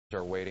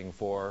Are waiting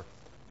for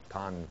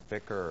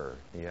Conficker.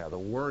 Yeah, the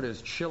word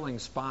is chilling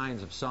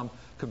spines of some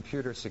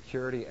computer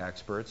security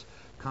experts.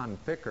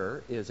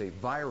 Conficker is a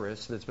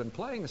virus that's been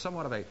playing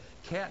somewhat of a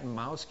cat and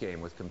mouse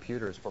game with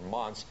computers for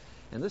months.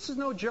 And this is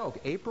no joke.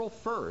 April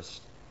 1st,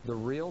 the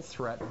real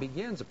threat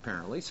begins,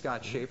 apparently.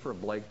 Scott Schaefer of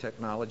Blake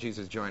Technologies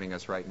is joining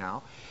us right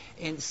now.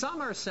 And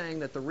some are saying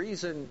that the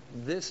reason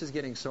this is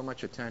getting so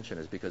much attention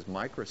is because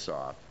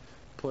Microsoft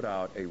put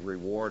out a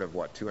reward of,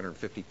 what,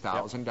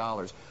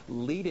 $250,000,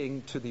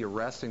 leading to the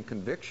arrest and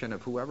conviction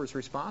of whoever's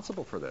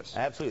responsible for this.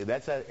 Absolutely.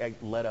 That's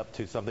led up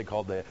to something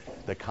called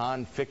the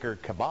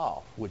Conficker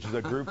Cabal, which is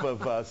a group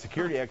of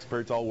security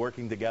experts all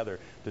working together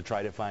to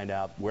try to find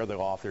out where the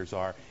authors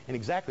are and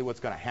exactly what's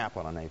going to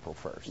happen on April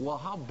 1st. Well,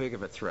 how big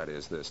of a threat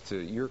is this to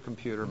your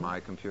computer, my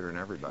computer, and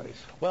everybody's?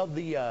 Well,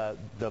 the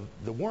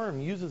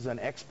worm uses an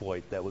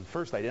exploit that was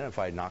first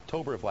identified in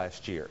October of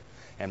last year,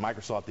 and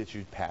Microsoft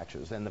issued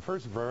patches. And the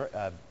first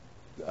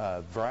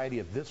variety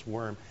of this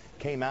worm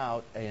came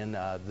out in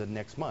the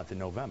next month, in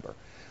November.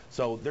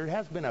 So there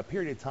has been a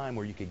period of time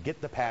where you could get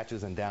the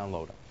patches and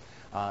download them.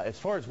 As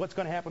far as what's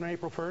going to happen on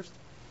April 1st,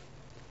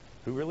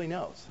 who really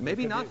knows?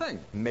 Maybe nothing.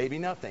 Maybe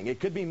nothing. It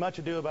could be much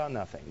ado about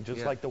nothing,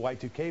 just like the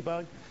Y2K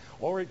bug.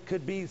 Or it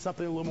could be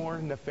something a little more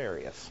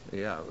nefarious.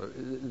 Yeah,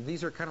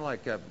 these are kind of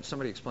like,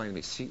 somebody explained to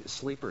me,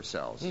 sleeper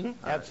cells.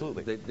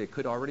 Absolutely. They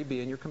could already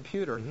be in your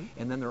computer,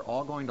 and then they're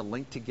all going to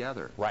link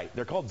together. Right.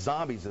 They're called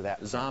zombies of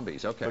that.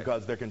 Zombies, okay.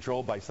 Because they're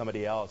controlled by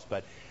somebody else.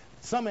 But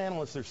some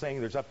analysts are saying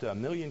there's up to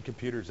 1 million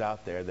computers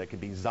out there that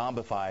could be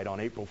zombified on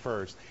April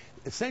 1st,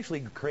 essentially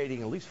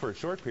creating, at least for a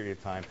short period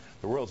of time,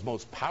 the world's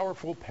most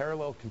powerful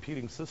parallel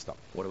computing system.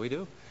 What do we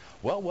do?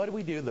 Well, what do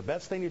we do? The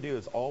best thing to do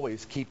is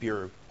always keep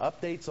your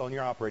updates on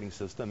your operating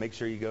system. Make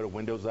sure you go to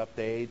Windows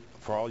Update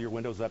for all your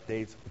Windows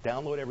updates.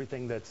 Download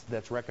everything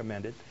that's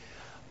recommended.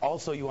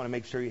 Also, you want to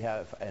make sure you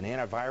have an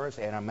antivirus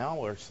and a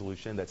malware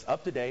solution that's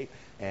up to date,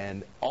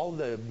 and all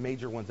the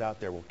major ones out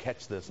there will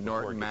catch this.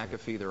 Norton,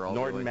 McAfee, they're all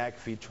Norton,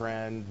 McAfee,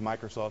 Trend,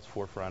 Microsoft's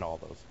Forefront, all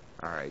those.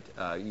 All right.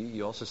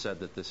 You also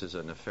said that this is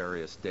a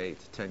nefarious date.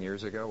 10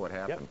 years ago, what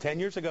happened? Yep. 10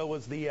 years ago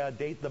was the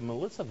date the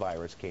Melissa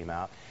virus came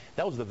out.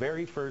 That was the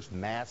very first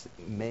mass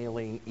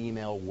mailing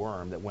email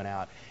worm that went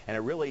out, and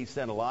it really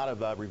sent a lot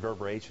of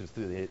reverberations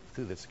through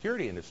the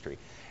security industry.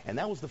 And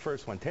that was the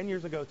first one 10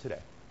 years ago today.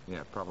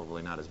 Yeah,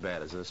 probably not as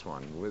bad as this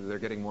one. They're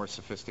getting more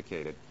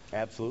sophisticated.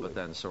 Absolutely. But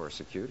then so are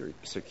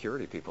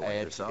security people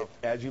like yourself.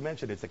 As you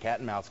mentioned, it's a cat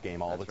and mouse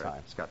game all the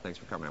time. Scott, thanks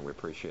for coming in. We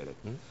appreciate it.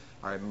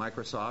 All right,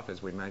 Microsoft,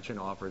 as we mentioned,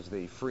 offers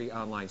the free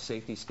online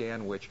safety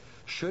scan, which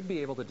should be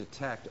able to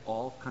detect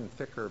all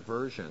Conficker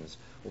versions.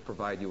 We'll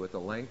provide you with a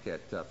link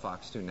at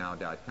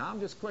fox2now.com.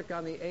 Just click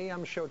on the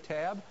AM Show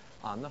tab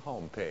on the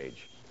home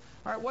page.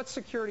 All right, what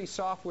security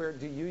software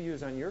do you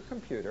use on your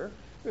computer?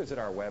 Visit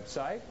our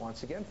website,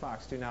 once again,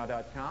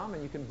 fox2now.com,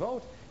 and you can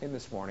vote in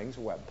this morning's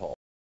web poll.